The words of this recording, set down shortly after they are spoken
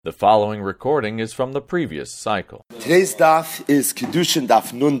The following recording is from the previous cycle. Today's daf is Kiddushin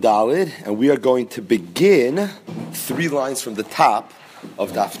daf Nun Dalid, and we are going to begin 3 lines from the top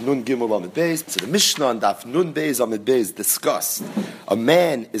of daf Nun Gimel Amid Beis. So the Mishnah on daf Nun Beis Amid Beis discussed a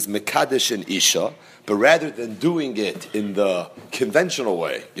man is Mekadesh an Isha, but rather than doing it in the conventional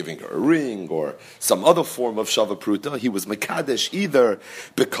way, giving her a ring or some other form of Shava Pruta, he was Mekadesh either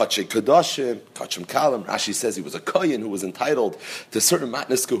Bekache Kadashim, Kachim Kalam. Rashi says he was a Kohen who was entitled to certain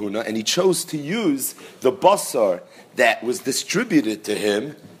Matnas Kahuna, and he chose to use the Basar that was distributed to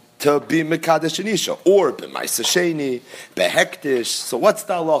him to be Mekadesh and Isha, or B'maisa Sheni, Behektish. So what's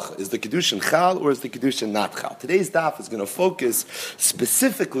the halacha? Is the Kiddushin Chal or is the Kiddushin not Chal? Today's daf is going to focus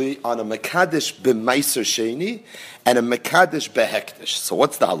specifically on a Mekadesh B'maisa Sheni and a Mekadesh Behektish. So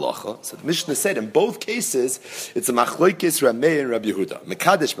what's the halacha? So the Mishnah said in both cases, it's a Machloikis Rameir and Rabbi Yehuda.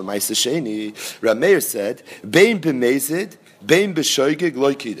 Mekadesh B'maisa Sheni, Rameir said, Bein B'mezid, Bein b'shoigig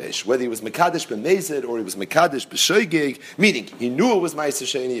loy kiddush. Whether he was mekadesh b'mezid or he was mekadesh b'shoigig, meaning he knew it was ma'aser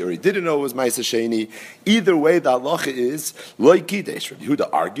sheni or he didn't know it was ma'aser sheni. Either way, the halacha is loy kiddush. Rabbi Yehuda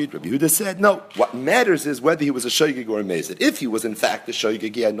argued. Rabbi Yehuda said, no. What matters is whether he was a shoigig or a mezid. If he was in fact a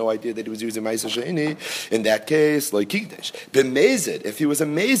shoigig, he had no idea that he was using ma'aser sheni. In that case, loy kiddush. B'mezid. If he was a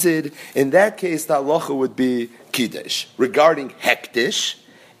mezid, in that case, the halacha would be kiddush. Regarding hektish,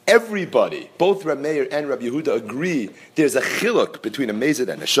 everybody, both Rav Meir and Rabbi Yehuda, agree there's a chiluk between a mezid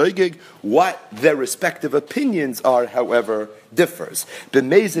and a shoigig. What their respective opinions are, however, differs.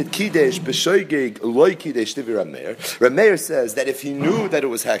 B'mezid kidesh, b'shoigig loy kidesh tivi Rav Meir. Rav Meir says that if he knew that it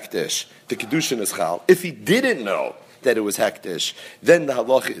was hektish, the kiddushin is chal. If he didn't know that it was hektish, then the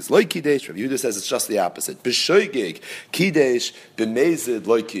halacha is loy kidesh. Rabbi Yehuda says it's just the opposite. B'shoigig kidesh, b'mezid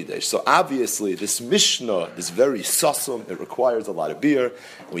loy kidesh. So obviously this Mishnah is very sasum. It requires a lot of beer.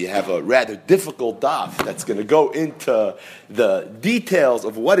 We have a rather difficult daf that's going to go into the details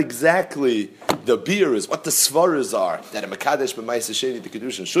of what exactly the beer is, what the svaras are, that a mekadesh b'maisa sheni, the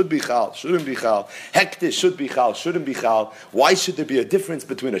kiddushin should be chal, shouldn't be chal, hektish should be chal, shouldn't be chal. Why should there be a difference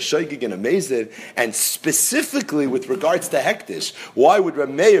between a shoigig and a mezid? And specifically with regards to hektish, why would Rav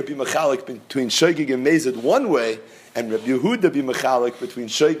Meir be mechalik between shoigig and mezid one way, and Rabbi Yehuda be mechalik between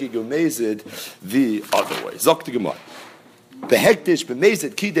shoigig and mezid the other way? Zok the Gemara. Behektish,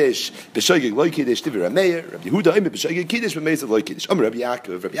 b'mezid, kiddush, b'shoigig, loy kiddush, tivi Rav Meir, Rabbi Yehuda, b'shoigig, kiddush, b'mezid, loy kiddush. Rabbi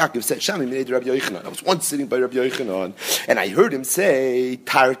Yaakov said, Shami minei Rabbi Yochanan. I was once sitting by Rabbi Yochanan, and I heard him say,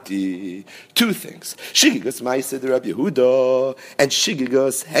 Tarti, 2 things. Shigigas ma'aseh de Rabbi Yehuda, and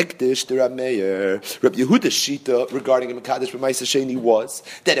shigigas hektish de Rav Meir. Rabbi Yehuda's shita regarding a mekadesh b'maisa sheni was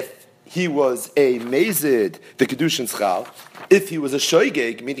that if he was a mezid, the Kiddushin Chal. If he was a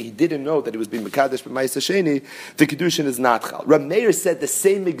shoigeg, meaning he didn't know that he was being mekadesh b'maisa sheni, the Kiddushin is not Chal. Rav Meir said the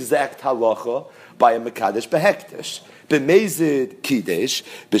same exact halacha by a mekadesh behektish. B'mezid kiddush,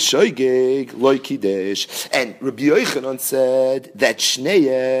 b'shoigeg loy kiddush. And Rabbi Yochanan said that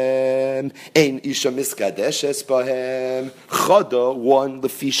shneim ein isha miskadeshes bahem. Chada one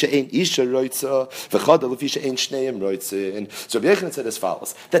lefisha ein isha roitza, v'chada lefisha ein shneim roitzin. So Rabbi Yochanan said as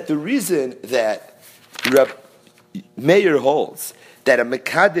follows: that the reason that Rabbi Meir holds that a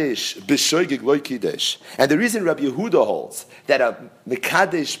mekadesh b'shoigeg loy kiddush, and the reason Rabbi Yehuda holds that a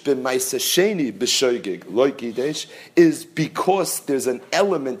mekadesh b'maisa sheni b'shoigeg loy kiddush is because there's an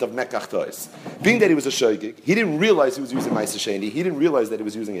element of mekach tois. Being that he was a shoigeg, he didn't realize he was using maisa sheni. He didn't realize that he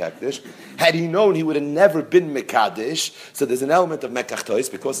was using hektish. Had he known, he would have never been mekadesh. So there's an element of mekach tois.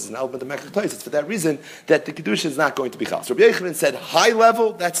 Because there's an element of mekach tois, it's for that reason that the kedusha is not going to be chal. So Rabbi Yochanan said, high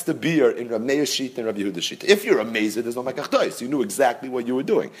level, that's the beer in Rav Meir's sheet and Rabbi Yehuda's sheet. If you're a mezid, there's no mekach tois. You knew exactly what you were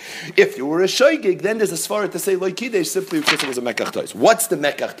doing. If you were a shoigig, then there's a svara to say loy kiddush simply because it was a mekach tois. What's the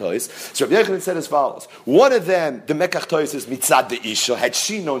mekach tois? So Rabbi Yochanan said as follows: one of them, the mekach tois is mitzad the isha. Had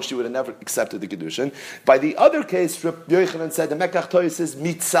she known, she would have never accepted the kiddushin. By the other case, Rabbi Yochanan said the mekach tois is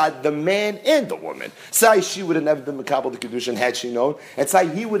mitzad the man and the woman. Say she would have never been mekabel the kiddushin had she known, and say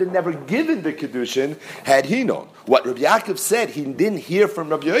he would have never given the kiddushin had he known. What Rabbi Yaakov said he didn't hear from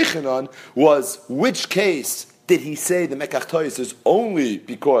Rabbi Yochanan was which case did he say the mekach tois is only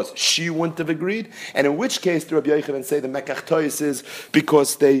because she wouldn't have agreed? And in which case did Rabbi Yochanan say the mekach tois is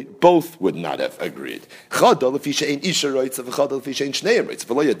because they both would not have agreed? Rabbi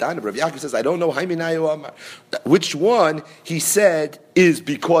Yaakov says, I don't know which one he said is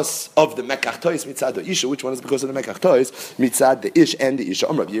because of the mekachtois mitzad the isha. Which one is because of the mekachtois mitzad the ish and the isha?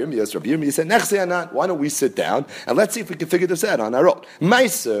 Rabbi Yirmiyah said, Nechse anan. Why don't we sit down and let's see if we can figure this out on our own?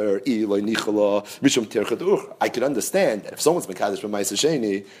 Meiser iloi nichala mishum tirchad. I could understand that if someone's mekadesh from meiser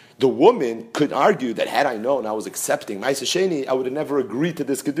sheni, the woman could argue that had I known I was accepting meiser sheni, I would have never agreed to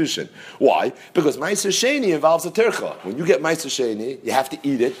this kedushin. Why? Because meiser sheni involves a tircha. When you get meiser sheni, you have to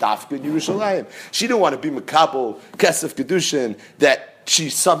eat it. Dafka Yerushalayim. She didn't want to be mekabel kesef kedushin that she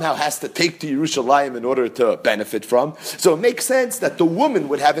somehow has to take to Yerushalayim in order to benefit from. So it makes sense that the woman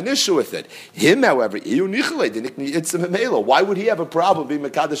would have an issue with it. Him, however, why would he have a problem being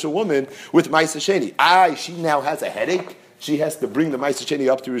Mekadesh a woman with Ma'aseh Sheni? She now has a headache. She has to bring the Ma'aseh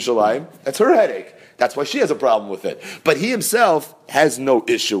Sheni up to Yerushalayim. That's her headache. That's why she has a problem with it. But he himself has no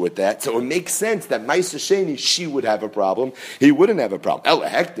issue with that. So it makes sense that Ma'aseh Sheni, she would have a problem. He wouldn't have a problem. Ela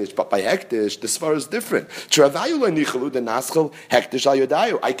hektish, but by hektish, the svara is different.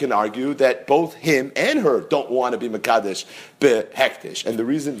 I can argue that both him and her don't want to be Mekadesh behektish. And the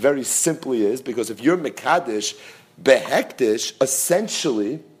reason very simply is because if you're Mekadesh behektish,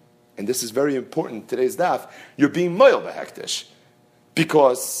 essentially, and this is very important, today's daf, you're being moil behektish.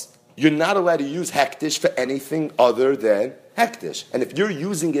 Because you're not allowed to use hektish for anything other than hektish. And if you're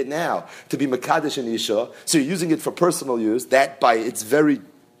using it now to be mekadesh and isha, so you're using it for personal use, that by its very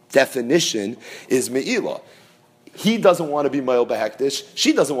definition is me'ilah. He doesn't want to be moil behektish.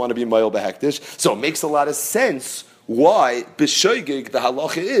 She doesn't want to be moil behektish. So it makes a lot of sense why b'shoigig the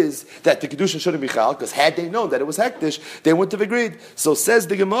halacha is that the kedusha shouldn't be chal, because had they known that it was hektish, they wouldn't have agreed. So says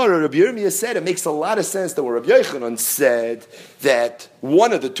the Gemara, Rabbi Yirmiyah said it makes a lot of sense that when Rabbi Yochanan said that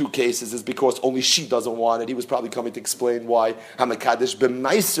one of the two cases is because only she doesn't want it, he was probably coming to explain why hamakadesh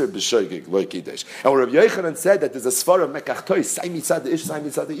b'maiser b'shoigig lo kiddush. And when Rabbi Yochanan said that there's a svara mekachtois sai mitzad the ish, sai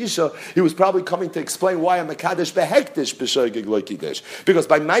mitzad the isha, he was probably coming to explain why hamakadesh behektish b'shoigig lo kiddush. Because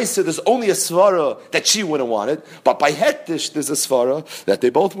by maiser there's only a svara that she wouldn't want it, but by hektish there's a svara that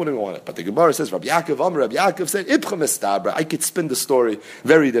they both wouldn't want it. But the Gemara says Rabbi Yaakov said Ibcha mestabra. I could spin the story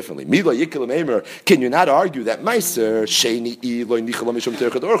very differently. Mila yikilam emer. Can you not argue that maiser sheni iloi nichala mishum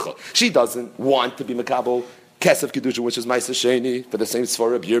terchad orcha? She doesn't want to be makabel kesef kedusha, which is maiser sheni. For the same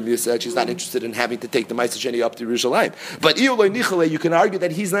svara, Rabbi Yirmiyah said she's not interested in having to take the maiser sheni up to Yerushalayim. But iloi nichala, you can argue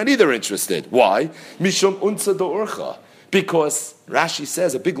that he's not either interested. Why? Mishum unsa do orcha. Because Rashi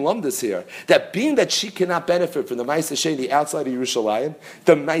says, a big lumdus here, that being that she cannot benefit from the Ma'aseh Sheni outside of Yerushalayim,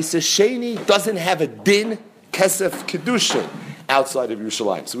 the Ma'aseh Sheni doesn't have a din kesef kedushin outside of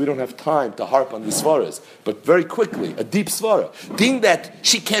Yerushalayim. So we don't have time to harp on these svaras. But very quickly, a deep svara. Being that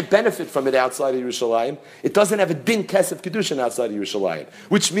she can't benefit from it outside of Yerushalayim, it doesn't have a din kesef kedushin outside of Yerushalayim.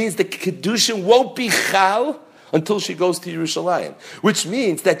 Which means the kedushin won't be chal until she goes to Yerushalayim. Which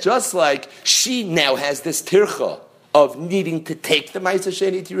means that just like she now has this tircha of needing to take the Ma'aseh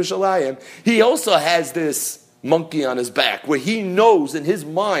Sheni to Yerushalayim, he also has this monkey on his back, where he knows in his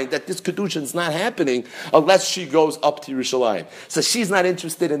mind that this Kedushin is not happening unless she goes up to Yerushalayim. So she's not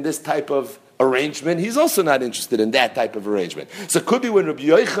interested in this type of arrangement. He's also not interested in that type of arrangement. So it could be when Rabbi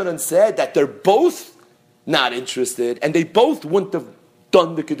Yochanan said that they're both not interested, and they both wouldn't have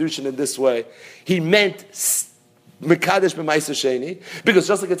done the Kedushin in this way, he meant Mekadesh b'ma'aseh sheni, because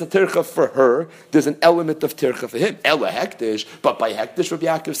just like it's a tircha for her, there's an element of tircha for him. Ela hektish, but by hektish, Rabbi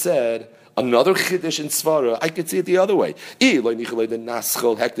Yaakov said, another chiddush in svara, I could see it the other way. She's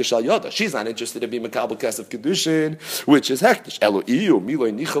not interested in being mekabel kesef kedushin, which is hektish.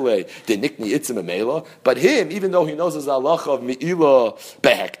 But him, even though he knows his halacha of me'ila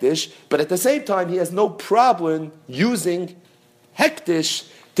behektish, but at the same time, he has no problem using hektish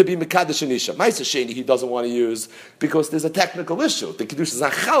to be Mekadesh and Isha. Ma'aseh Sheni he doesn't want to use because there's a technical issue. The Kiddush is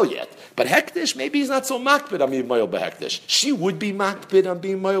not chal yet. But Hektish, maybe he's not so makbid on being Moyel Behektish. She would be makbid on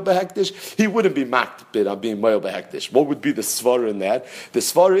being Moyel Behektish. He wouldn't be makbid on being Moyel Behektish. What would be the svara in that? The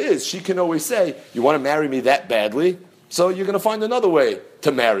svara is, she can always say, you want to marry me that badly? So you're going to find another way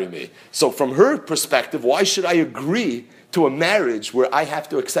to marry me. So from her perspective, why should I agree to a marriage where I have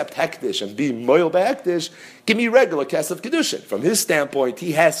to accept hektish and be moyel behektish? Give me regular kesef kedushin. From his standpoint,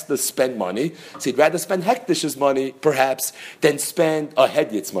 he has to spend money, so he'd rather spend hektish's money, perhaps, than spend a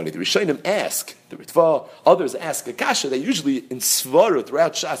hedyet's money. The Rishonim ask, the Ritva, others ask a kasha. They usually, in svara,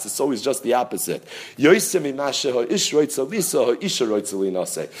 throughout Shas, it's always just the opposite. So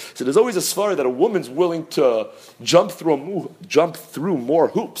there's always a svara that a woman's willing to jump through more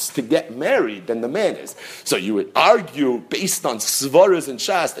hoops to get married than the man is. So you would argue, based on svaras and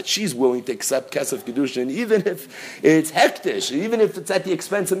Shas, that she's willing to accept kesef kedushin, even if it's hektish, even if it's at the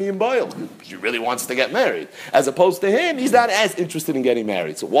expense of me and boil. She really wants to get married. As opposed to him, he's not as interested in getting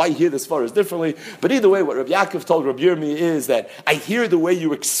married. So why hear this svaras differently? But either way, what Rabbi Yaakov told Rabbi Yirmi is that I hear the way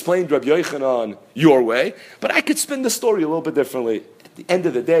you explained Rabbi Yochanan your way, but I could spin the story a little bit differently. At the end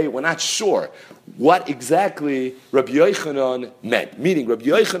of the day, we're not sure what exactly Rabbi Yochanan meant. Meaning, Rabbi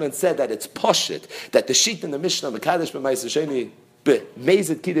Yochanan said that it's poshit, that the sheet in the Mishnah, Mekadesh b'Ma'aseh Sheni,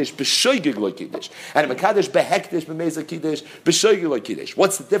 B'mezid Kiddush, b'shoigig lo Kiddush. And Mekadesh b'hektish, b'mezid Kiddush, b'shoigig lo Kiddush.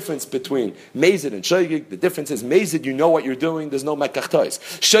 What's the difference between mezid and shoigig? The difference is mezid, you know what you're doing, there's no mekachtois.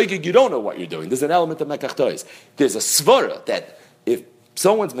 Shoigig, you don't know what you're doing, there's an element of mekachtois. There's a svara that if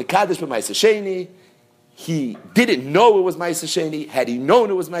someone's Mekadesh b'Ma'aseh Sheni, he didn't know it was Ma'aseh Sheni. Had he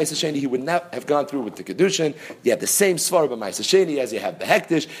known it was Ma'aseh Sheni, he would not have gone through with the Kiddushin. You have the same Svar by Ma'aseh Sheni as you have the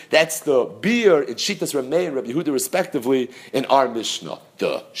Hektish. That's the beer in Shitas Rameh and Rabbi Yehuda respectively in our Mishnah.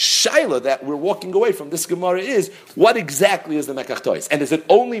 The Shaila that we're walking away from this Gemara is, what exactly is the Mekachtois? And is it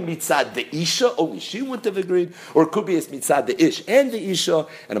only Mitzad the Isha, only she wouldn't have agreed? Or it could be it's Mitzad the Ish and the Isha,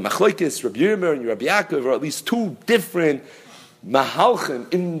 and a Machlokes, Rabbi Yirmer and Rabbi Yaakov, or at least two different Mahalchim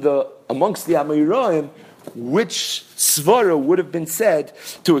amongst the Amoraim, which svara would have been said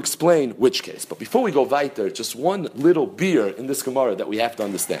to explain which case. But before we go weiter, just one little beer in this Gemara that we have to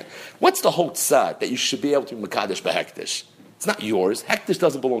understand. What's the whole tzad that you should be able to be Mekadesh b'hektish? It's not yours. Hektish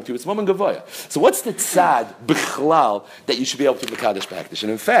doesn't belong to you. It's Mammon Gavoya. So what's the tzad b'chlal that you should be able to be Mekadesh b'hektish?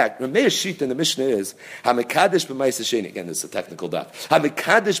 And in fact, Rameir's sheet in the Mishnah is HaMekadesh b'Ma'aseh Sheni. Again, this is a technical daf.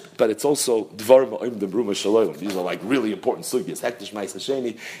 HaMekadesh, but it's also Dvar Ma'im D'Bruma Shalom. These are like really important sugyas. Hektish Ma'aseh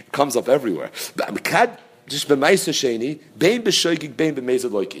Sheni comes up everywhere. But HaMekadesh just b'Ma'aseh Sheni, bein b'shoigig, bein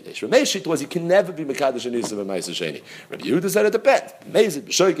b'mezid lo Kiddush. Rameir's sheet was you can never be Mekadesh and Yisrael b'Ma'aseh Sheni. Rabbi Yehuda said it depends. Mezid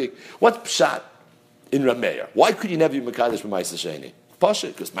b'shoigig. What's pshat in Rameir? Why could you never be Mekadesh b'Ma'aseh Sheni? Pasha,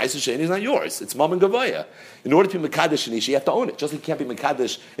 because Ma'aseh Sheni is not yours. It's Mammon Gavoya. In order to be Mekadesh an Isha, you have to own it. Just like you can't be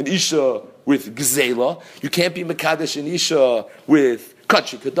Mekadesh an Isha with Gzela, you can't be Mekadesh an Isha with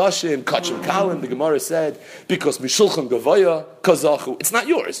Kachim Kedoshim, Kachim Kalim. The Gemara said, because Mishulchan Gavoya, Kazachu, it's not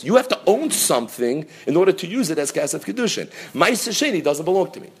yours. You have to own something in order to use it as Kasef Kiddushin. Ma'aseh Sheni doesn't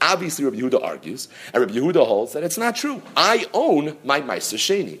belong to me. Obviously, Rabbi Yehuda argues, and Rabbi Yehuda holds that it's not true. I own my Ma'aseh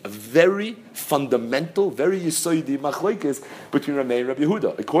Sheni. A very fundamental, very yisoidi machlokes between Rameir and Rabbi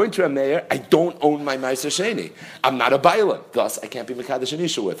Yehuda. According to Rameir, I don't own my Ma'aseh Sheni. I'm not a bailam, thus I can't be Mekadesh an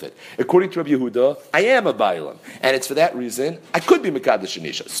Isha with it. According to Rabbi Yehuda, I am a bailam, and it's for that reason I could be Mekadesh an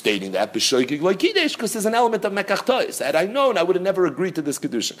Isha. Stating that b'shoigig lo Kiddush, because there's an element of mekachtois. Had I known, I would have never agreed to this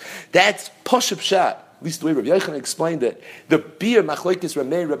Kiddushin. That's Poshup Pshat. At least the way Rabbi Yochanan explained it, the beer machlokes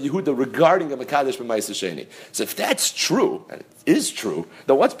Rameir Rabbi Yehuda regarding a Mekadesh b'Ma'aseh Sheni. So if that's true, and it is true,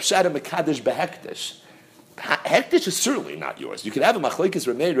 then what's Pshat a Mekadesh b'Hektish? Hektish is certainly not yours. You can have a machlokes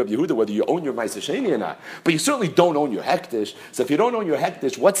Rameir Rabbi Yehuda whether you own your Ma'aseh Sheni or not, but you certainly don't own your Hektish. So if you don't own your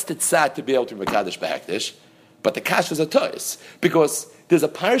Hektish, what's the tzad to be able to be Mekadesh b'Hektish? But the kash is a tois, because there's a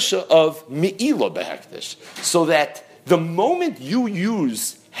parsha of Me'ila b'Hektish, so that the moment you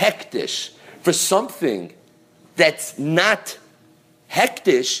use Hektish for something that's not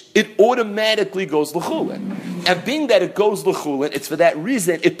Hektish, it automatically goes l'chulin. And being that it goes l'chulin, it's for that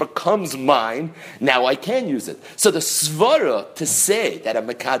reason it becomes mine. Now I can use it. So the svara to say that a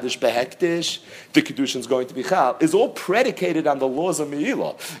Mekadesh b'Hektish, the Kiddushin is going to be chal, is all predicated on the laws of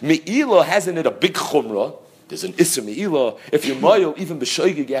Me'ila. Me'ila has in it a big chumrah. There's an Issa Me'ila. If you're Moyel, even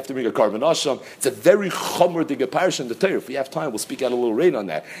B'shoigig, you have to bring a Karban Asham. It's a very Chomer Diga Parsha in the Torah. If we have time, we'll speak out a little rain on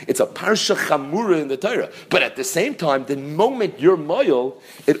that. It's a Parsha Chamura in the Torah. But at the same time, the moment you're Moyel,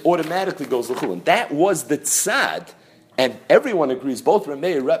 it automatically goes L'chulin. That was the tzad, and everyone agrees, both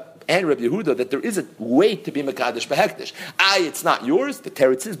Rameir and Rabbi Yehuda, that there is a way to be Mekadesh b'Hektish. It's not yours. The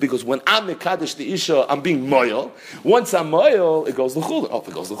teretz is because when I'm Mekadesh the Isha, I'm being Moyel. Once I'm Moyel, it goes l'chulin. Oh, if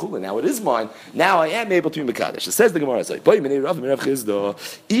it goes l'chulin, now it is mine. Now I am able to be Mekadesh. It says the Gemara, Isha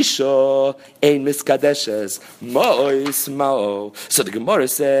ein miskadeshes mois mao. So the Gemara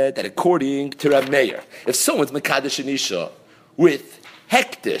said that according to Rav Meir, if someone's Mekadesh an Isha with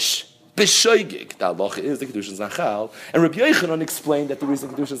Hektish, B'shoigig, the halacha is the Kiddushin Zachal, and Rabbi Yochanan explained that the reason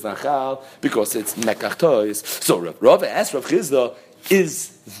Kiddushin Zachal because it's Mekach Tois. So Rav asked Rav Chizda,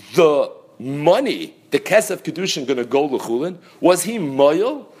 is the money, the Kesef Kiddushin, going to go l'chulin? Was he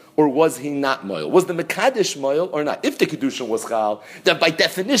moyel or was he not moyel? Was the Mekadesh moyel or not? If the Kiddushin was chal, then by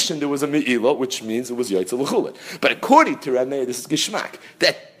definition there was a me'ila, which means it was yoytzel l'chulin. But according to Rav Meir, this is gishmak,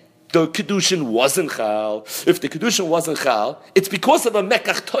 that the Kiddushin wasn't chal. If the Kiddushin wasn't chal, it's because of a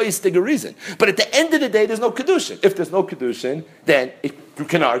mekach toistig reason. But at the end of the day, there's no Kiddushin. If there's no Kiddushin, then you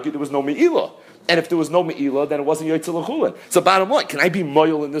can argue there was no me'ilah. And if there was no me'ilah, then it wasn't yoytze l'chulin. So bottom line, can I be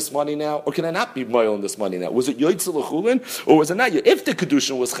moil in this money now, or can I not be moil in this money now? Was it yoytze l'chulin, or was it not? If the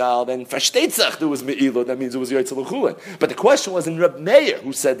Kiddushin was chal, then verstetzach there was me'ilah, that means it was yoytze l'chulin. But the question was in Reb Meir,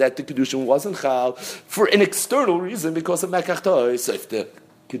 who said that the Kiddushin wasn't chal for an external reason because of mekach tois. So if the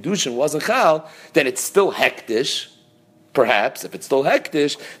Kiddushin wasn't chal, then it's still hektish. Perhaps, if it's still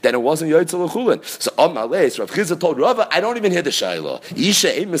hektish, then it wasn't yoytze l'chulin. So Amaleis, Rav Chizah told Rava, I don't even hear the shayla.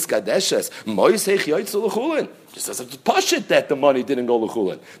 Isha ein miskadeshes, moisech yoytze l'chulin. Just as it's pashit that the money didn't go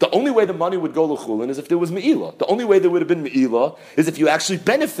l'chulin. The only way the money would go l'chulin is if there was me'ilah. The only way there would have been me'ilah is if you actually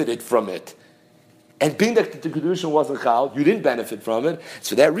benefited from it. And being that the Kiddushin wasn't chal, you didn't benefit from it.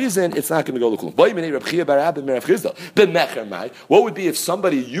 So for that reason, it's not going to go l'chulin. What would be if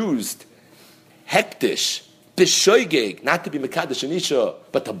somebody used hektish, b'shoigeg, not to be mekadosh and isha,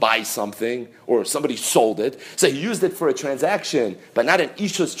 but to buy something, or somebody sold it. So he used it for a transaction, but not an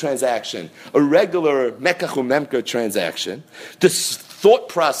isha's transaction, a regular mekach memker transaction. The thought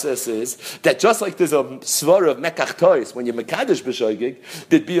process is that just like there's a svara of mekach tois, when you're mekadosh b'shoigeg,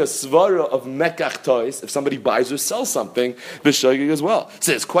 there'd be a svara of mekach tois if somebody buys or sells something b'shoigeg as well.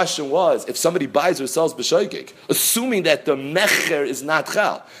 So his question was, if somebody buys or sells b'shoigeg, assuming that the mecher is not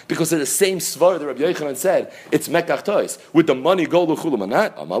chal, because of the same svara that Rabbi Yochanan said, it's mekach tois, would the money go l'chulam or not?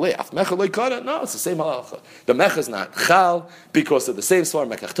 Amalei, af mecher loikara? No, it's the same halacha. The mecher is not chal because of the same svara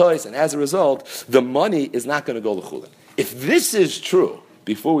mekach tois, and as a result, the money is not going to go l'chulam. If this is true,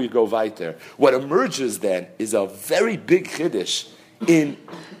 before we go weiter, what emerges then is a very big chiddush in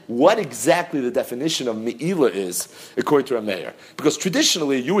what exactly the definition of me'ilah is, according to Rameir. Because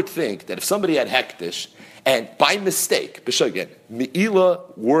traditionally, you would think that if somebody had hektish, and by mistake, b'shoigeg,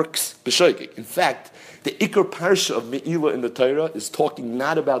 me'ilah works b'shoigeg. In fact, the Iker Parsha of Me'ilah in the Torah is talking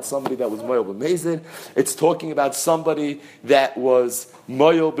not about somebody that was Moyel b'mezid, it's talking about somebody that was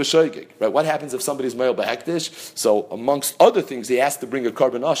Moyel b'shoigeg. Right? What happens if somebody's Moyel b'hektish? So, amongst other things, he has to bring a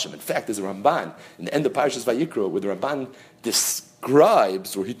carbon asham. In fact, there's a Ramban in the end of Parshas Vayikra, where the Ramban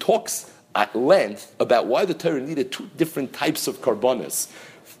describes, or he talks at length about why the Torah needed two different types of karbonis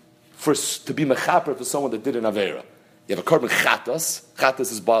to be mechaper for someone that did an avera. You have a carbon chatas.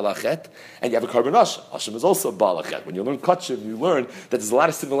 Chatas is balachet, and you have a carbon asham. Asham is also balachet. When you learn kachim, you learn that there's a lot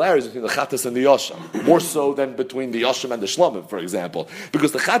of similarities between the chatas and the asham, more so than between the asham and the shlomim, for example.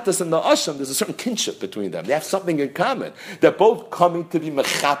 Because the chatas and the asham, there's a certain kinship between them. They have something in common. They're both coming to be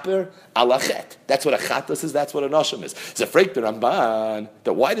mechaper alachet. That's what a chatas is. That's what an asham is. It's a freak the Ramban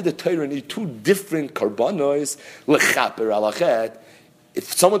that why did the Torah need two different karbonos lechaper alachet?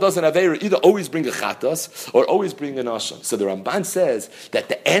 If someone doesn't have Aveira, either always bring a chatas or always bring an asham. So the Ramban says that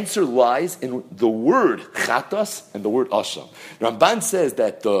the answer lies in the word chatas and the word asham. The Ramban says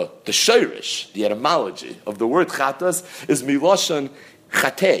that the shirish, the etymology of the word chatas is miloshan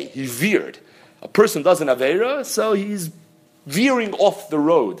chatei. He veered. A person doesn't have Aveira, so he's veering off the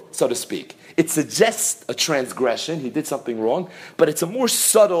road, so to speak. It suggests a transgression. He did something wrong, but it's a more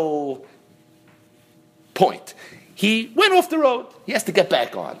subtle point. He went off the road. He has to get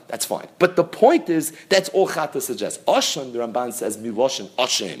back on. That's fine. But the point is, that's all Chata suggests. Asham, the Ramban says, miloshin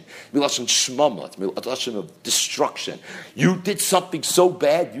ashem, miloshin shmama, it's miloshin of destruction. You did something so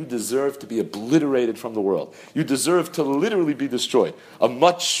bad, you deserve to be obliterated from the world. You deserve to literally be destroyed. A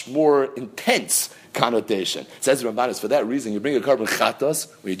much more intense connotation. It says the Ramban is for that reason you bring a carbon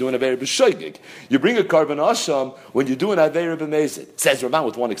chatas when you're doing a very b'shoigig. You bring a carbon asham when you're doing a very b'mezid. Says Ramban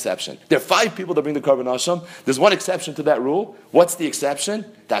with one exception. There are 5 people that bring the carbon asham. There's one exception to that rule. What's the exception?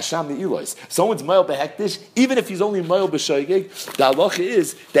 The asham me'ilos. Someone's mile b'hektish, even if he's only mile b'shoigig, the halacha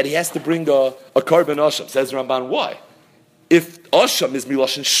is that he has to bring a carbon asham. Says the Ramban, why? If asham is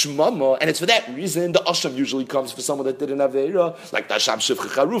miloshin shmama, and it's for that reason, the asham usually comes for someone that didn't have veira, like the asham shivcha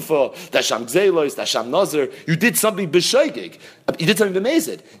charufa, the asham gzelos, the asham nazir. You did something b'shoigig. You did something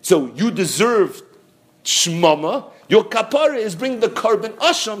b'mezid. So you deserve shmama. Your kapara is bring the carbon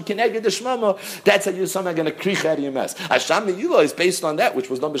asham keneged the shmama. That's how you're somehow going to krich out of your mess. Asham me'ilah is based on that, which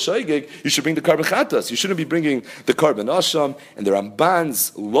was done b'shoigig. You should bring the carbon chatas. You shouldn't be bringing the carbon asham. And the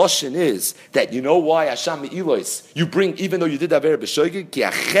Ramban's loshen is that you know why asham me'ilah is you bring even though you did aver b'shoigig ki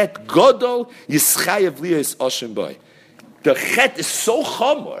achet godol yischayev liyos asham boy. The chet is so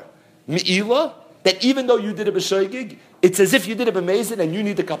chamor me'ilah that even though you did a b'shoigig, it's as if you did a b'mezid and you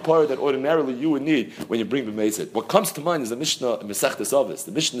need the kapara that ordinarily you would need when you bring b'mezid. What comes to mind is the Mishnah in Masechtas Avos.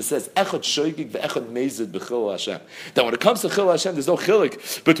 The Mishnah says, Echad shoygig ve'echad mezid b'chil Hashem. That when it comes to chil Hashem, there's no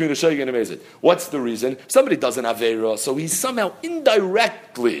chilik between a shoygig and a mezid. What's the reason? Somebody does an aveira, so he's somehow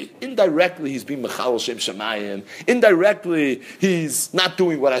indirectly he's being mechal Shem Shemayim. Indirectly, he's not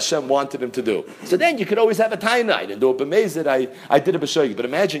doing what Hashem wanted him to do. So then you could always have a tainite and do a b'mezid. I did a b'shoygig. But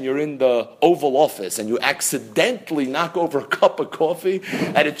imagine you're in the Oval Office and you accidentally knock over a cup of coffee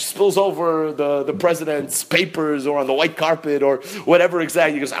and it spills over the president's papers or on the white carpet or whatever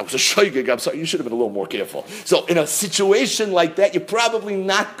exactly. He goes, I was a shoygig, I'm sorry, you should have been a little more careful. So in a situation like that, you're probably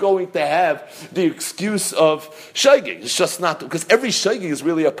not going to have the excuse of shoygig. It's just not, because every shoygig is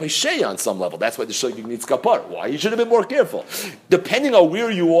really a peshay on some level. That's why the shoygig needs kapar. Why? You should have been more careful. Depending on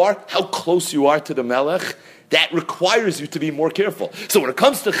where you are, how close you are to the melech, that requires you to be more careful. So when it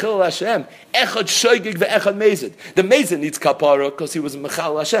comes to Chil Hashem, Echad Shoygig ve'Echad Mezid. The Mezid needs kapara because he was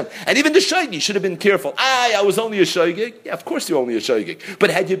Mechal Hashem. And even the Shoygig should have been careful. I was only a Shoygig. Yeah, of course you're only a Shoygig. But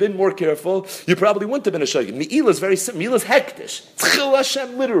had you been more careful, you probably wouldn't have been a Shoygig. Me'ila is very simple. Me'ila is hektish. It's Chil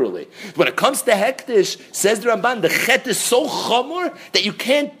Hashem, literally. When it comes to hektish, says the Ramban, the chet is so chamor that you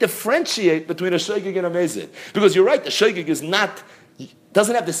can't differentiate between a Shoygig and a Mezid. Because you're right, the Shoygig is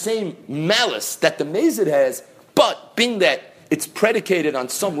doesn't have the same malice that the mezid has, but being that it's predicated on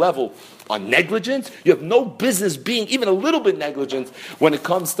some level on negligence, you have no business being even a little bit negligent when it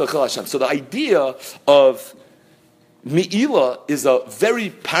comes to Chil Hashem. So the idea of Me'ila is a very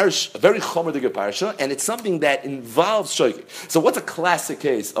chomer digger parsha, and it's something that involves shoygig. So what's a classic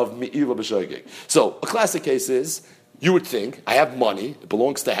case of Me'ila b'shoygig? So a classic case is, you would think, I have money, it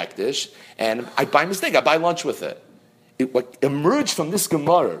belongs to Hektish, and I buy lunch with it. What emerged from this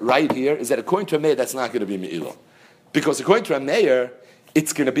Gemara right here is that according to a mayor, that's not going to be Me'ila. Because according to a mayor,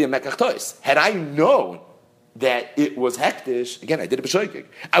 it's going to be a Mekach Tois. Had I known that it was Hektish, again, I did a B'shoigig,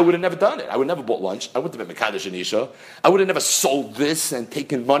 I would have never done it. I would have never bought lunch. I wouldn't have been Mekadosh and Isha. I would have never sold this and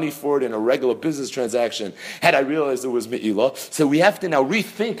taken money for it in a regular business transaction had I realized it was Me'ila. So we have to now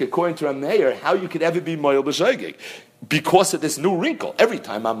rethink, according to a mayor, how you could ever be Moyel B'shoigig. Because of this new wrinkle. Every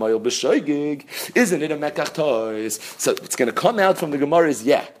time I'm Moyel B'shoigig, isn't it a Mekach Tois? So it's going to come out from the Gemara is,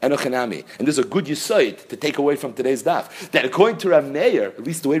 Enochanami. And there's a good yisoid to take away from today's daf. That according to Rav Meir, at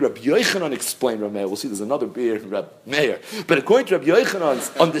least the way Rabbi Yochanan explained Rav Meir, we'll see there's another beer from Rav Meir, but according to Rabbi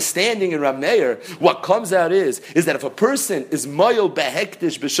Yochanan's understanding in Rav Meir, what comes out is that if a person is Moyel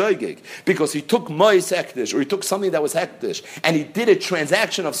Behektish B'shoigig, because he took Moyes Hektish, or he took something that was Hektish, and he did a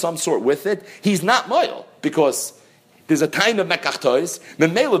transaction of some sort with it, he's not Moyel, because there's a time of Mekach Tois.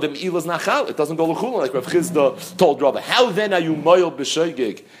 Memela the Me'ila is nachal. It doesn't go l'chulon like Rav Chizda told Rabbi. How then are you moyel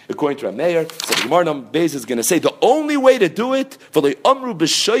b'shoigig? According to Rav Meir, so the Gemara Beis is going to say the only way to do it for the amru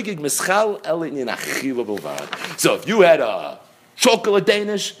b'shoigig mischal elin in achila b'vad. So if you had a chocolate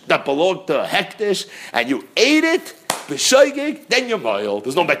Danish that belonged to Hektish and you ate it b'shoigig, then you're moyel.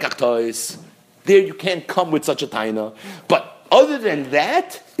 There's no Mekach Tois. There you can't come with such a taina. But other than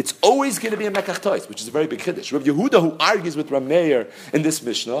that, it's always going to be a Mekach Tois, which is a very big chiddush. Rav Yehuda, who argues with Rav Meir in this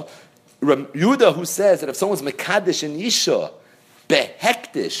Mishnah, Rav Yehuda, who says that if someone's Mekadesh and Isha,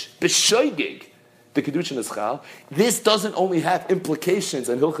 Behektish, Beshoigig, the Kiddushin is chal, this doesn't only have implications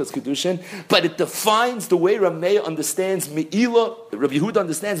in Hilchas Kiddushin, but it defines the way Rav Meir understands Me'ila, Rav Yehuda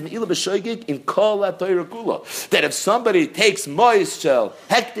understands Me'ila B'shoigig in Kol HaTorah Kula. That if somebody takes Mois Shel,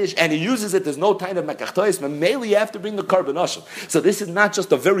 Hektish, and he uses it, there's no time of Mekach Tois, but mainly you have to bring the Karban Asham. So this is not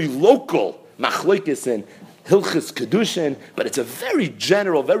just a very local machlokes in Hilchas Kiddushin, but it's a very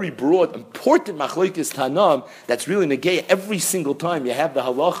general, very broad, important machlokes Tanam that's really negay every single time you have the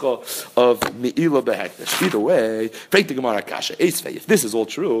halacha of Me'ila Behektish. Either way, break the Gemara Kasha. If this is all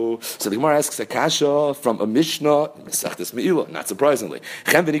true, so the Gemara asks a Kasha from a Mishnah, Mesachtes Me'ila, not surprisingly.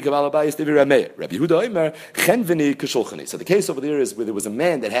 Chen v'ni kaval abayis devi Rav Yehuda Omer, chen v'ni k'shulchani. So the case over there is where there was a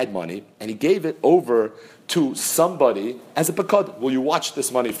man that had money, and he gave it over to somebody as a pakad. Will you watch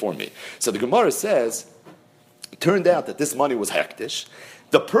this money for me? So the Gemara says, it turned out that this money was hektish.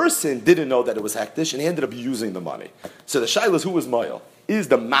 The person didn't know that it was hektish, and he ended up using the money. So the shaila is, who was moyel? Is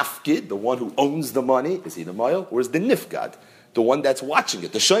the mafkid, the one who owns the money, is he the moyel? Or is the nifgad, the one that's watching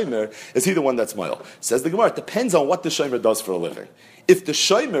it, the shomer, is he the one that's moyel? Says the Gemara, it depends on what the shomer does for a living. If the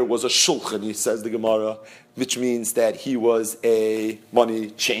shomer was a shulchan, says the Gemara, which means that he was a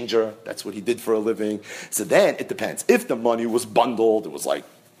money changer, that's what he did for a living, so then it depends. If the money was bundled, it was like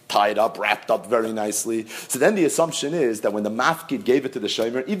tied up, wrapped up very nicely. So then the assumption is that when the mafkid gave it to the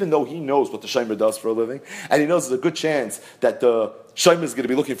shomer, even though he knows what the shomer does for a living, and he knows there's a good chance that the shomer is going to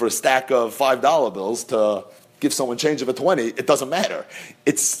be looking for a stack of $5 bills to give someone change of a 20, it doesn't matter.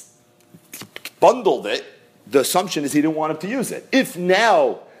 It's bundled it, the assumption is he didn't want him to use it. If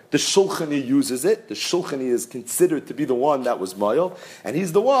now the shulchani uses it, the shulchani is considered to be the one that was moil, and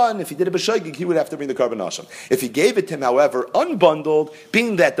he's the one, if he did a b'shoigig, he would have to bring the carbon asham. If he gave it to him, however, unbundled,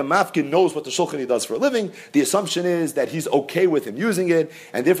 being that the mafkin knows what the shulchani does for a living, the assumption is that he's okay with him using it,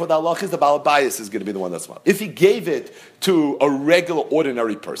 and therefore the halach is the balabayas is going to be the one that's moil. If he gave it to a regular,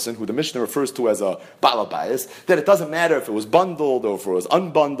 ordinary person, who the Mishnah refers to as a balabayas, then it doesn't matter if it was bundled or if it was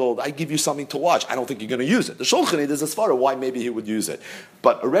unbundled, I give you something to watch, I don't think you're going to use it. The shulchani, there's a svara why maybe he would use it.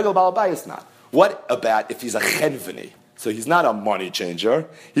 But a regular balabayas not. What about if he's a chenveni? So he's not a money changer.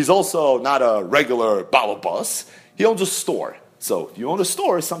 He's also not a regular balabas. He owns a store. So if you own a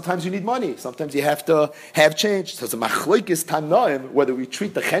store, sometimes you need money. Sometimes you have to have change. So it's a machlokes tanaim whether we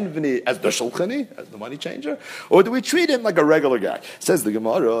treat the chenveni as the shulchani, as the money changer, or do we treat him like a regular guy? Says the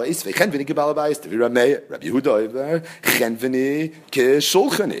Gemara, Isvei chenveni ke balabayis, Tevi Rameh, Rabbi Yehuda over, chenveni ke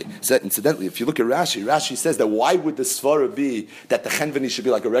shulchani. So incidentally, if you look at Rashi says that why would the svara be that the chenveni should be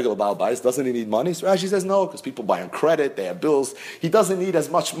like a regular balabayis? Doesn't he need money? So Rashi says no, because people buy on credit, they have bills. He doesn't need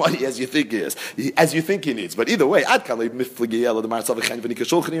as much money as you think he is, as you think he needs. But either way, ad kalei mifligi. The machlokes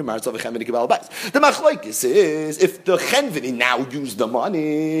is if the chenveni now used the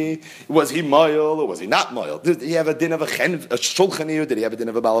money, was he moil or was he not moil? Did he have a din of a shulchani or did he have a din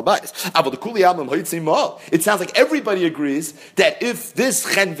of a balabais? It sounds like everybody agrees that if this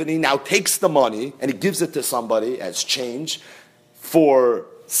chenveni now takes the money and he gives it to somebody as change for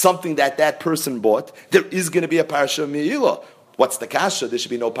something that person bought, there is going to be a parsha mi'ilah. What's the kasha? There should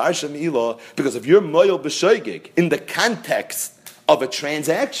be no parsha mi'ilah, because if you're moil b'shoigig in the context of a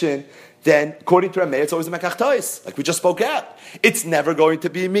transaction, then according to Rav Meir, it's always a mekach tois, like we just spoke out. It's never going to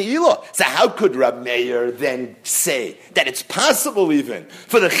be mi'ilah. So how could Rav Meir then say that it's possible even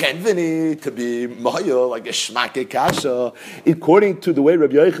for the chenveni to be moil, like a shmake kasha? According to the way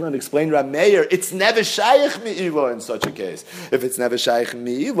Rabbi Yochanan explained Rav Meir, it's never shaykh mi'ilah in such a case. If it's never shaykh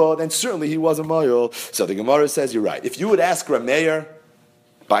mi'ilah, then certainly he was a moil. So the Gemara says, you're right. If you would ask Rav Meir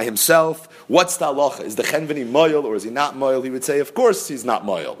by himself, what's the halacha? Is the chenveni moil or is he not moil? He would say, of course he's not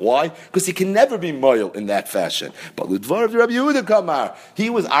moil. Why? Because he can never be moil in that fashion. But Ludvar of Rabbi Yehuda Kamar, he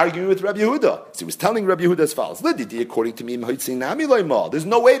was arguing with Rabbi Yehuda. So he was telling Rabbi Yehuda as follows: Lididi, according to me, there's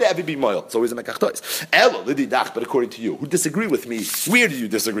no way to ever be moil. It's always a mekachtois. Elo lididach, but according to you, who disagree with me, where do you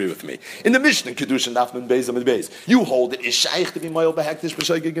disagree with me? In the Mishnah, Kiddushin daf nun beis amid beis, you hold it is shaykh to be moil behektish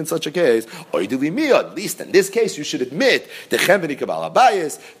b'shoigig in such a case. Oidili miyad, at least in this case, you should admit the chenveni kabbalah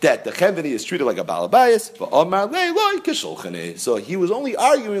bias, that the chenveni is treated like a balabayas, so he was only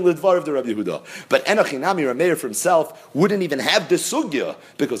arguing the dvar of the Rabbi Yehuda. But Enochinami Rameir for himself wouldn't even have this sugya,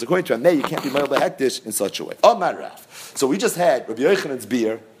 because according to Rameir, you can't be moel behektish in such a way. Omar Rav. So we just had Rabbi Yochanan's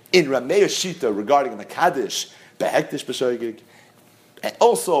beer in Rameir's shita regarding the kaddish behektish b'shoigig, and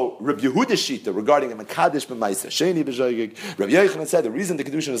also Rabbi Yehuda's shita regarding the mekadesh b'maisa sheni b'shoigig. Rabbi Yochanan said the reason the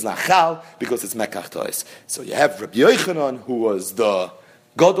Kiddushin is not chal because it's mekach tois. So you have Rabbi Yochanan, who was the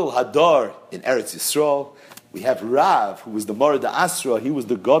Gadol Hadar in Eretz Yisrael. We have Rav, who was the Morad Asra. He was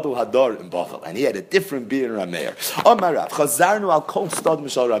the Gadol Hadar in Bachel, and he had a different beer in Rameir. Amar Rav, Chazarnu al kol stad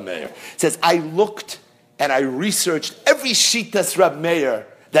mishal Rameir. Says, I looked and I researched every shitas Rav Meir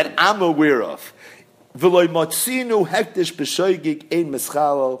that I'm aware of. V'loy motzinu hektish b'shoigig ein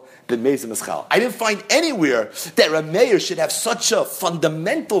mischal b'meiz mischal. I didn't find anywhere that Rav Meir should have such a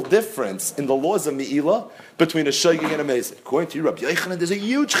fundamental difference in the laws of Me'ilah between a shoigig and a meiz. According to Rabbi Yochanan, there's a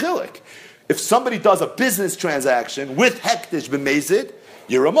huge chilik. If somebody does a business transaction with hektish b'meizid,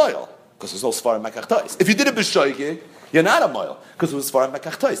 you're a moil, because there's no svarim mekach tois. If you did it b'shoigig, you're not a moil, because it was svarim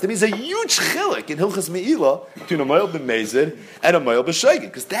mekach tois. That means a huge chilik in Hilchas Me'ilah between a moil b'meizid and a moil b'shoigig,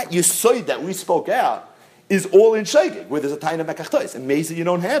 because that yisoid that we spoke out is all in Shogeg, where there's a taina mekach tois. And Mesa, you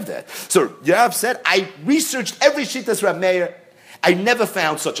don't have that. So Yav said, I researched every shittas Rav Meir. I never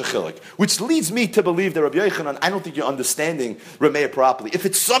found such a chilik, which leads me to believe that Rabbi Yochanan, I don't think you're understanding Rav Meir properly. If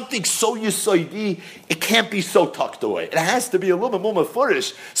it's something so yisoidi, it can't be so tucked away. It has to be a little bit more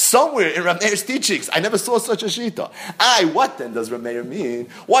mefurish somewhere in Rav Meir's teachings. I never saw such a shita. What then does Rav Meir mean?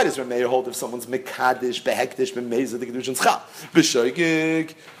 Why does Rav Meir hold if someone's mekadish, behektish, b'meza, the Kiddushin schal?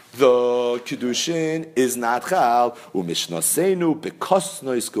 B'shoigig, the Kiddushin is not chal, u'mishnasenu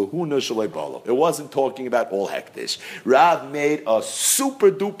bekosnois kahuna shalei balo. It wasn't talking about all hektish. Rav made a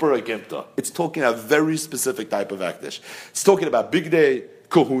super duper agimta. It's talking a very specific type of hektish. It's talking about big day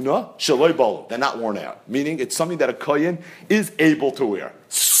kahuna shalei balo. They're not worn out. Meaning it's something that a kohen is able to wear.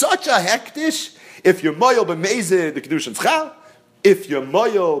 Such a hektish, if you're moyel b'mezid, the Kiddushin's chal. If you're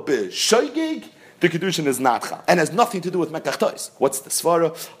moyel b'shoigig, the Kiddushin is not chal, and has nothing to do with mekach tois. What's the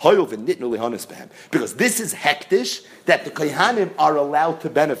svara? Hoyel v'nitnu lihanis behem. Because this is hektish that the kohanim are allowed to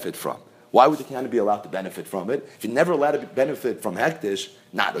benefit from. Why would the Kohen be allowed to benefit from it? If you're never allowed to benefit from Hektish,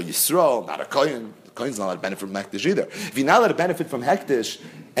 not a Yisrael, not a Kohen, the Kohen's not allowed to benefit from Hektish either. If you're not allowed to benefit from Hektish,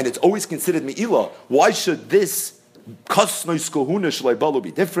 and it's always considered Me'ilah, why should this Kosnois Kohuna Shalai Balu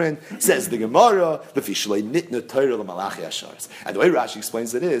be different? Says the Gemara, the Fishlei Nitna Torah L'Malachi Asharis. And the way Rashi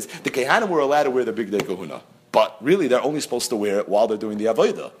explains it is, the Kehanim were allowed to wear the Big Day Kohuna, but really they're only supposed to wear it while they're doing the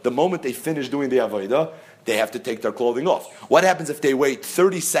Avodah. The moment they finish doing the Avodah, they have to take their clothing off. What happens if they wait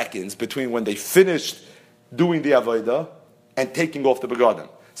 30 seconds between when they finished doing the Avodah and taking off the begadim?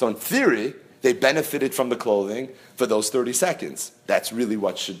 So in theory, they benefited from the clothing for those 30 seconds. That's really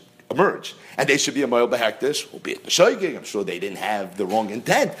what should emerge. And they should be a Moel Behektish, albeit B'shoigig. I'm sure they didn't have the wrong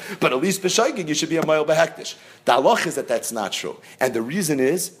intent, but at least B'shoigig, you should be a Moel Behektish. The halach is that that's not true. And the reason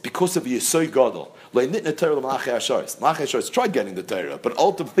is because of Yisoy Gadol. Malachi Asharis tried getting the Torah, but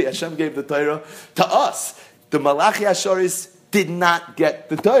ultimately Hashem gave the Torah to us. The Malachi Asharis did not get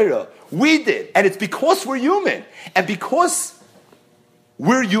the Torah. We did. And it's because we're human. And because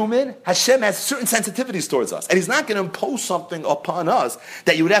we're human, Hashem has certain sensitivities towards us. And He's not going to impose something upon us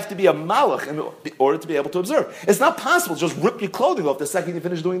that you would have to be a malach in order to be able to observe. It's not possible to just rip your clothing off the second you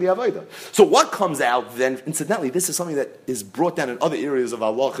finish doing the Avodah. So what comes out then, incidentally, this is something that is brought down in other areas of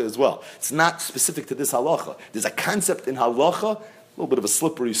halacha as well. It's not specific to this halacha. There's a concept in halacha, a little bit of a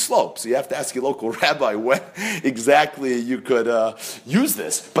slippery slope. So you have to ask your local rabbi when exactly you could use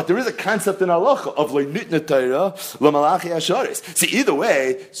this. But there is a concept in halacha of le'nitna Torah l'malachi asharis. See, either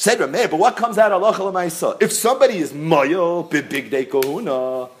way, said Rameh, but what comes out halacha l'maisa? If somebody is moyel big day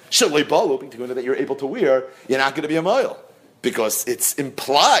kohuna, shalei balu big kohuna that you're able to wear, you're not going to be a moyel. Because it's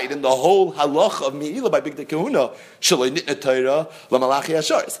implied in the whole halacha of Me'ilah by Big Day Kahuna, shalei nitna Torah l'malachi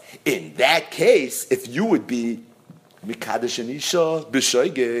asharis. In that case, if you would be Mikadosh and Isha,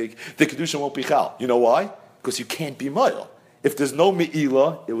 B'shoigeg, the Kiddushin won't be chal. You know why? Because you can't be Moel. If there's no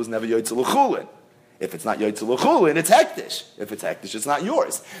Me'ilah, it was never Yotzei L'chulin. If it's not Yotzei L'chulin, it's Hektish. If it's Hektish, it's not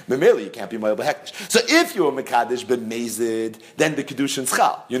yours. Memeli, you can't be Moel b'Hektish. So if you're Mekadosh b'Mezid, then the Kiddushin's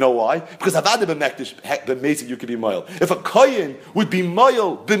chal. You know why? Because Havada b'Mezid, you could be Moel. If a Kohen would be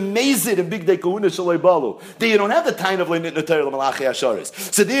Moel b'Mezid in Big Day Kahuna Shalei Balu, then you don't have the time of Le'nitna Torah L'Malachi Asharis.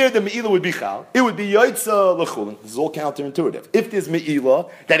 So there the Me'ilah would be chal. It would be Yotzei L'chulin. This is all counterintuitive. If there's Me'ilah,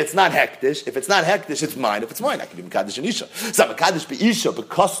 then it's not Hektish. If it's not Hektish, it's mine. If it's mine, I can be Mekadosh and Isha. So Mekadosh b'Isha,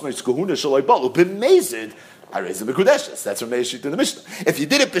 b'Kosnois Kahuna Shalei Balu, b'Mezid, I raise the Mekudeshes. That's from Meishit in the Mishnah. If you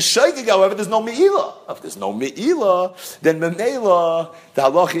did it b'shoigig, however, there's no Me'ilah. If there's no Me'ilah, then Memela, the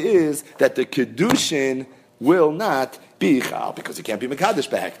halacha is that the Kiddushin will not be chal, because it can't be Mekadosh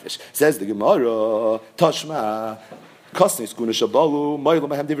b'Hektish. Says the Gemara, Tashma, Kosnes Kuna Shabalu, Moil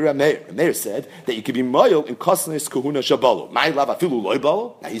Maham Divira Meir. Meir said that you could be Moil in Kosnes Kuna Shabalu. My love afilu loy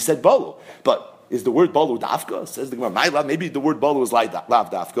balu. Now he said balu, but is the word balu dafka? Says the Gemara. My love, maybe the word balu is lav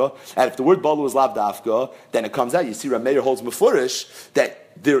dafka, and if the word balu is lav dafka, then it comes out. You see, Rameir holds mefurish that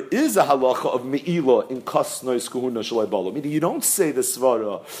there is a halacha of me'ilah in kasnois kuhuna shalai balu. Meaning, you don't say the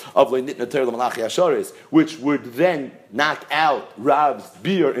svara of le'nitna Torah l'malachi asharis, which would then knock out Rav's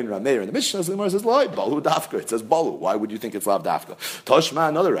beer in Rameir. And the Mishnah says, "Loi balu dafka." It says balu. Why would you think it's lav dafka? Toshma,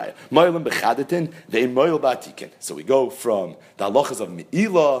 another raya. Moilim bechadatin ve'in moil batikin. So we go from the halachas of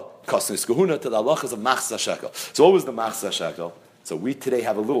me'ilah, kasnois kuhuna, to the halachas of machzah shekel. So what was the machzah shekel? So we today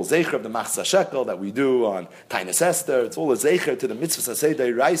have a little zeicher of the Machzah Shekel that we do on Tainis Esther. It's all a zeicher to the mitzvah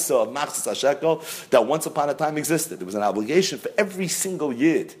Sasei Raisa of Machzah Shekel that once upon a time existed. There was an obligation for every single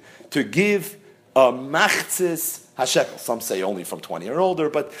yid to give a Machzis HaShekel. Some say only from 20 or older,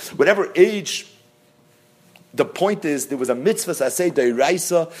 but whatever age. The point is, there was a mitzvah Sasei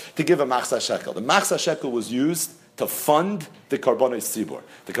Raisa to give a Machzah Shekel. The Machzah Shekel was used to fund the Karbonos Tzibur.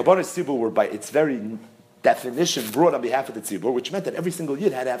 The Karbonos Tzibur were, by its very definition, brought on behalf of the tzibur, which meant that every single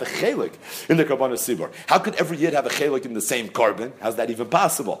yid had to have a chelik in the karbanos tzibur. How could every yid have a chelik in the same carbon? How's that even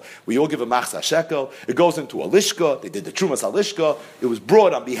possible? We all give a machzah shekel. It goes into a lishka. They did the trumas alishka. It was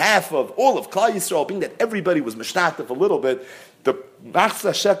brought on behalf of all of Klal Yisrael, being that everybody was mishnatif a little bit. The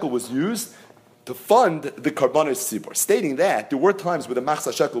machzah shekel was used to fund the karbanos tzibur, stating that there were times where the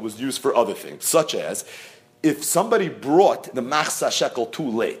machzah shekel was used for other things, such as if somebody brought the machzah shekel too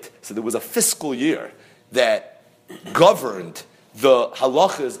late. So there was a fiscal year that governed the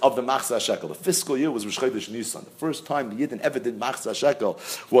halachas of the Machzah Shekel. The fiscal year was Rosh Chodesh Nisan. The first time the Yidden ever did Machzah Shekel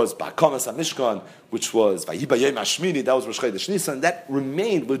was Ba'akamas HaMishkan, which was Vayiba Yom HaShmini, that was Rosh Chodesh Nisan. That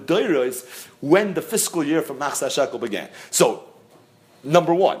remained l'doros when the fiscal year for Machzah Shekel began. So,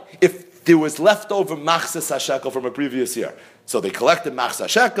 number one, if there was leftover Machzah Shekel from a previous year, So they collected machzah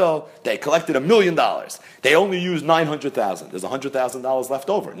shekel, they collected $1 million. They only used $900,000. There's $100,000 left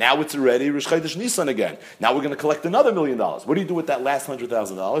over. Now it's already Rosh Chodesh Nisan again. Now we're going to collect another $1 million. What do you do with that last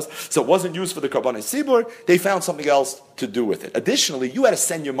 $100,000? So it wasn't used for the Karbanei Sibur. They found something else to do with it. Additionally, you had to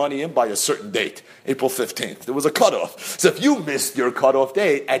send your money in by a certain date, April 15th. There was a cutoff. So if you missed your cutoff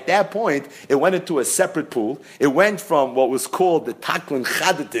date, at that point, it went into a separate pool. It went from what was called the Taklin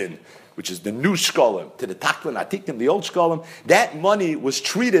Chadatin, which is the new shkolim, to the taklin atikim, the old shkolim. That money was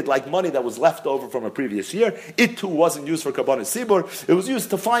treated like money that was left over from a previous year. It too wasn't used for Karbanis Sibur. It was used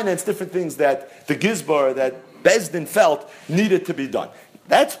to finance different things that the Gizbar, that Bezdin felt needed to be done.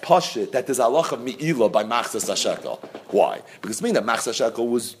 That's pashit, that there's halacha mi'ila by machzas hashekel. Why? Because it means that machzas hashekel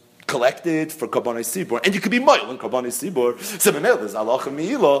was collected for Karbanis Sibur, and you could be moil in Karbanis Sibur. So there's halacha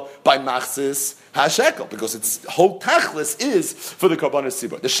mi'ila by machzas hashekel, because its whole tachlis is for the Karbanis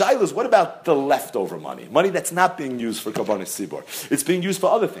Sibur. The shaila is, what about the leftover money? Money that's not being used for Karbanis Sibur. It's being used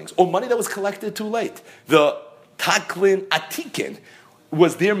for other things. Or money that was collected too late. The taklin atikin,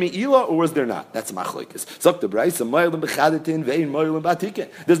 was there mi'ila or was there not? That's machlekes. Zok the brayso moilim b'chadatin vein moilim b'atikin.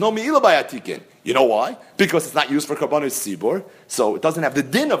 There's no mi'ila by atikin. You know why? Because it's not used for karbanos sibor, so it doesn't have the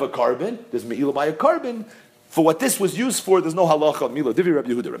din of a carbon. There's mi'ila by a carbon. For what this was used for, there's no halacha of mi'ila. Divi Rabbi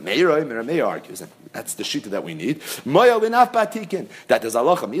Yehuda. Rameir argues, and that's the shita that we need. Moil in af b'atikin. That there's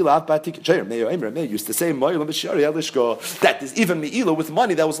halacha mi'ila af b'atikin. Rameir used to say moil in b'shari elishko. That there's even mi'ila with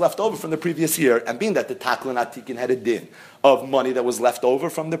money that was left over from the previous year, and being that the taklin atikin had a din of money that was left over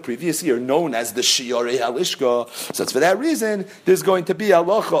from the previous year, known as the Shiorei Halishka. So it's for that reason, there's going to be a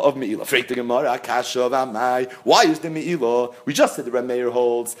halacha of Me'ilah. Freit the Gemara, Kasha of Amai. Why is there Me'ilah? We just said the Rameir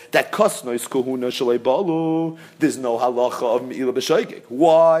holds that Kosnois Kohuna Shalei Balu. There's no halacha of Me'ilah B'Shoigig.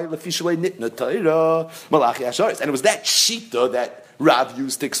 Why? Lefi Shalei Nitna Taira, Malachi Asharis. And it was that Shita that Rav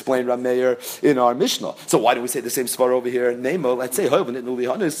used to explain Rameir in our Mishnah. So why do we say the same svar over here? Nemo, let's say,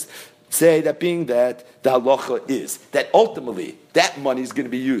 say that being that the halacha is that ultimately that money is going to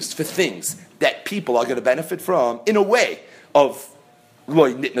be used for things that people are going to benefit from in a way of I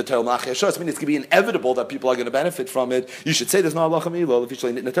mean, it's going to be inevitable that people are going to benefit from it. You should say there's no halacha mi'ila.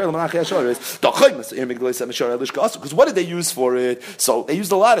 Because what did they use for it? So they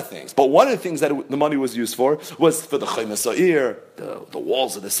used a lot of things. But one of the things that the money was used for was for the chaymas the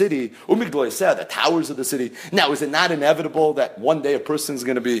walls of the city, the towers of the city. Now, is it not inevitable that one day a person is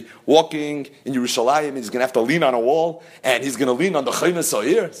going to be walking in Yerushalayim and he's going to have to lean on a wall and he's going to lean on the chaymas?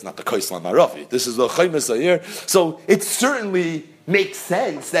 It's not the Kaislan Marafi. This is the chaymas. So it certainly makes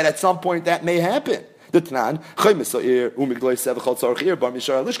sense that at some point that may happen. And it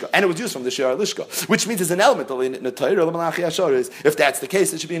was used from the Shir Alishka, which means there's an element of if that's the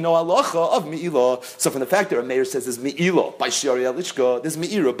case, there should be no halacha of Me'ilah. So from the fact that Rameir says there's Me'ilah by Shir Alishka, there's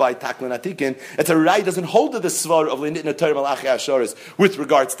Me'ira by Taklin Atikin, it's a Rai doesn't hold to the svar of L'nitna Torah Malachi Asharis with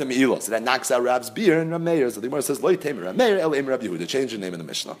regards to Me'ilah. So that knocks out Rab's beer and Rameir. So the Gemara says, Lo Tamer Rameir, El Em Rabbi Yehuda. Change the name in the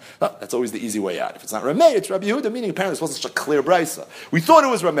Mishnah. No, that's always the easy way out. If it's not Rameir, it's Rabbi Yehuda, meaning apparently this wasn't such a clear brisa. We thought it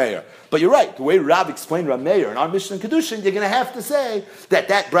was Rameir. But you're right, the way Rab explained Rameir in our Mishnah and Kiddushin, you're going to have to say that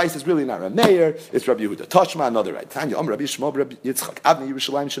brisa is really not Rameir, it's Rabbi Yehuda. Tashma, another right. Tanya, Rabbi Shmuel, Rabbi Yitzchak, Avnei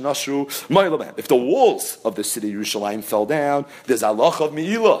Yerushalayim Shenashru, Mo'ilabam. If the walls of the city of Yerushalayim fell down, there's halacha of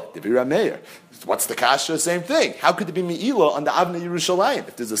Me'ilah, to be Rameir. What's the kasha? Same thing. How could there be Me'ilah on the Avnei Yerushalayim?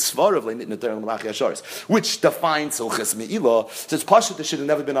 If there's a svar of Leinit Neter Malachi Asharis, which defines Hilchas Me'ilah, so it's pashut there should have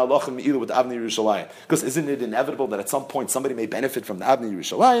never been halacha Me'ilah with the Avnei Yerushalayim. Because isn't it inevitable that at some point somebody may benefit from the Avnei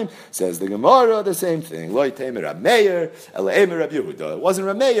Yerushalayim? Says the Gemara, the same thing. Lo Tamer Rameir, Elaemer Rabbi Yehuda. It wasn't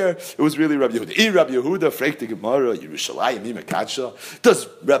Rameir, it was really Rabbi Yehuda. Rabbi Yehuda, freik the Gemara, Yerushalayim, Imakatsha. Does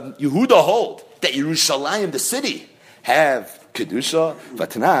Rabbi Yehuda hold that Yerushalayim, the city, have Kedusha,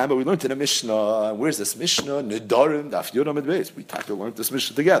 but we learned in the Mishnah. Where's this Mishnah? Nedarim, Daf Yud Amud Beis. We learned this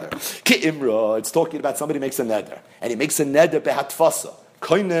Mishnah together. Ki Imra, it's talking about somebody makes a neder, and he makes a neder behatfasa.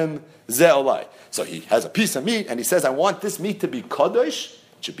 Koinem ze'olai. So he has a piece of meat, and he says, I want this meat to be kadosh.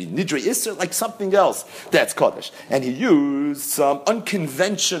 It should be nidrei iser, like something else that's kadosh. And he used some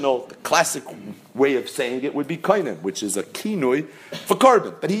unconventional, the classic way of saying it would be koinem, which is a kinui for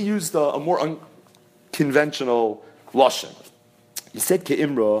carbon. But he used a more unconventional lashon. He said,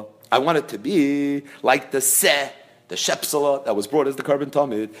 Ke'imra, I want it to be like the shepsala that was brought as the carbon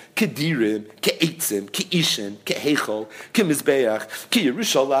tamid, Kedirim, Ke'etzim, Ke'ishin, Ke'hechol, Ke'mizbeach,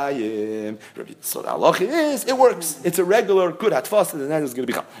 Ke'Yerushalayim. So the halacha is, it works. It's a regular good hatfas, and then it's going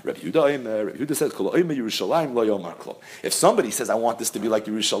to become. Rabbi Yehuda says, Yerushalayim lo yomar klum. If somebody says, I want this to be like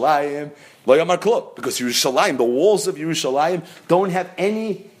Yerushalayim, lo yomar klum, because Yerushalayim, the walls of Yerushalayim, don't have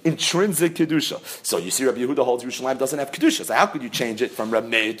any intrinsic kedusha. So you see, Rabbi Yehuda holds Yerushalayim doesn't have kedusha. So how could you change it from Rabbi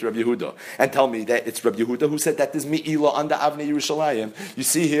Meir to Rabbi Yehuda and tell me that it's Rabbi Yehuda who said that there's mi'ila on the Avnei Yerushalayim? You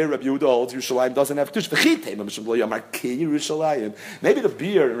see here, Rabbi Yehuda holds Yerushalayim doesn't have kedusha. Maybe the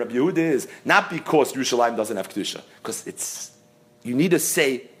beer in Rabbi Yehuda is not because Yerushalayim doesn't have kedusha, because you need to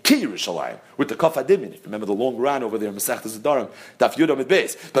say Ki Yerushalayim with the Kaf Adimin. Remember the long run over there in Masechtas Zadarim, Daf Yud Amid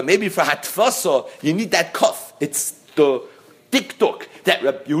Beis. But maybe for Hatfasa, you need that Kaf. It's the diktuk that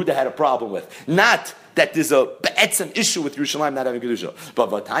Rabbi Yehuda had a problem with. Not that there's an issue with Yerushalayim not having Kedusha. But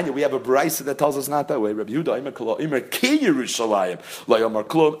Vatanya, we have a brisa that tells us not that way. Rabbi Yehuda, Imer Ki Yerushalayim, Lo Yomar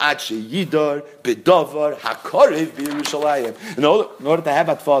Klum, Ad Yidar, Bedavar, Hakarev, Yerushalayim. In order to have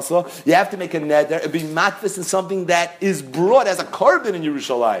Atfasa, you have to make a neder and be matvis in something that is brought as a carbon in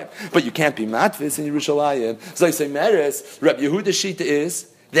Yerushalayim. But you can't be matvis in Yerushalayim. So I say, Meres, Rabbi Yehuda's shita is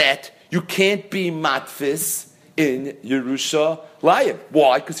that you can't be matvis in Yerushalayim.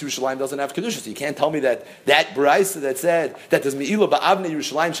 Why? Because Yerushalayim doesn't have Kedusha. So you can't tell me that brisa that said that there's Me'ilah Ba'avnei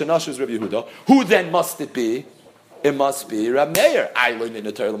Yerushalayim Shanash is Rabbi Yehuda. Who then must it be? It must be Rabbi Meir. I learned in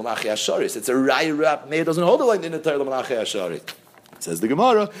the Torah L'Malachi Asharis. It's a Rai Rabbi Meir doesn't hold a line in the Torah L'Malachi Asharis. Says the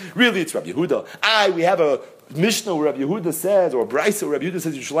Gemara. Really, it's Rabbi Yehuda. We have a Mishnah where Rabbi Yehuda says, or a brisa where Rabbi Yehuda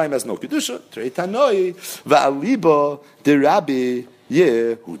says Yerushalayim has no Kedusha. Treitanoi Va'aliba de Rabbi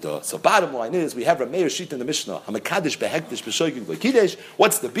Yehuda. So bottom line is, we have Rabbi Meir Shita in the Mishnah. Hamakadosh behektish b'shoigig l'kidesh.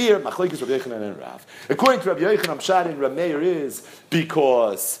 What's the beer? Machlokes Rabbi Yochanan and Rav. According to Rabbi Yochanan, Pshat in Rabbi Meir is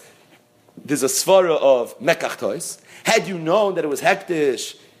because there's a svara of mekach tois. Had you known that it was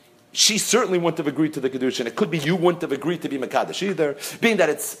hektish, she certainly wouldn't have agreed to the Kiddushin. It could be you wouldn't have agreed to be mekadosh either. Being that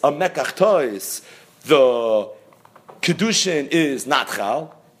it's a mekach tois, the Kiddushin is not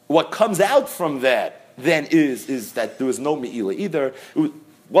chal. What comes out from that then is that there was no me'ila either. It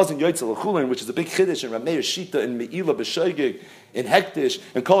wasn't yoytzel l'chulin, which is a big chiddush in Rameir Shita in me'ila b'shoigig in hektish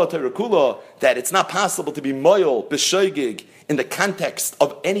and kol kula, that it's not possible to be moyel b'shoigig in the context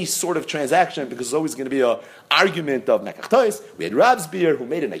of any sort of transaction, because there's always going to be an argument of mekach tois. We had Rab's beer who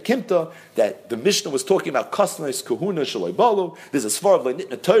made an akimta that the Mishnah was talking about kasnos kahuna shaloi balu. There's a svar of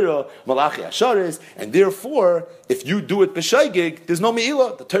le'nitna Torah malachi asharis, and therefore if you do it b'shoigig, there's no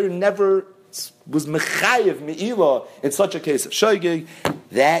me'ila. The Torah never was mechayev me'ila in such a case of shoygig.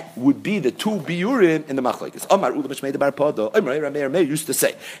 That would be the two biurim in the machlokes. Omar Ula Mishmei Bar Pada. Omar Rameir used to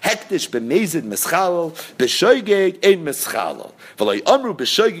say, Hektish b'mezid mischalal, b'shoygig ein mischalal. V'loi Amru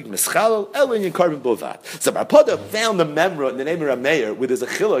b'shoygig mischalal, elin carbon bovat. So Bar Pada found the memra in the name of Rameir, where there's a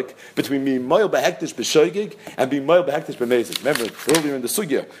chiluk between being moyel b'hektish b'shoygig and being moyel b'hektish b'mezid. Remember, earlier in the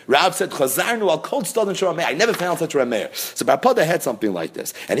sugya, Rav said, Chazarnu al kol stadin shor Rameir. I never found such Rameir. So Bar Pada had something like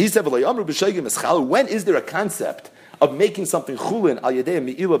this. And he said, V'loi Amru b'shoygig mischalal. When is there a concept of making something chulin al yedei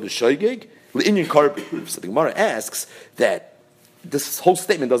me'ila b'shoigig l'inyan karbi? So the Gemara asks that this whole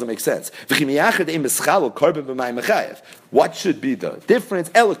statement doesn't make sense. What should be the difference?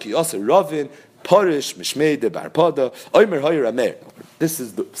 Eliki asa ravin parish mishmei de barpada oimer hoyer amer. This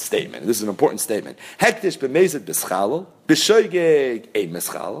is the statement. This is an important statement. Hektish b'mezid b'schalal b'shoigig ein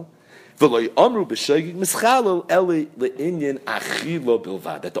mischalal. That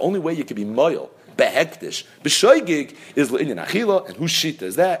the only way you can be moyel behektish b'shoigig is l'inyan achila, and whose shita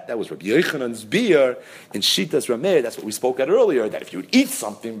is that? That was Rabbi Yochanan's beer in Shitas Rameir. That's what we spoke at earlier. That if you would eat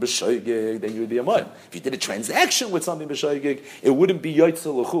something b'shoigig, then you would be a moyel. If you did a transaction with something b'shoigig, it wouldn't be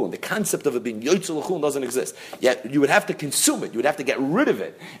yoytzel l'chulin. The concept of it being yoytzel l'chulin doesn't exist. Yet you would have to consume it. You would have to get rid of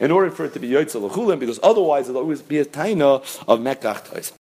it in order for it to be yoytzel l'chulin, because otherwise it would always be a taina of mekach tois.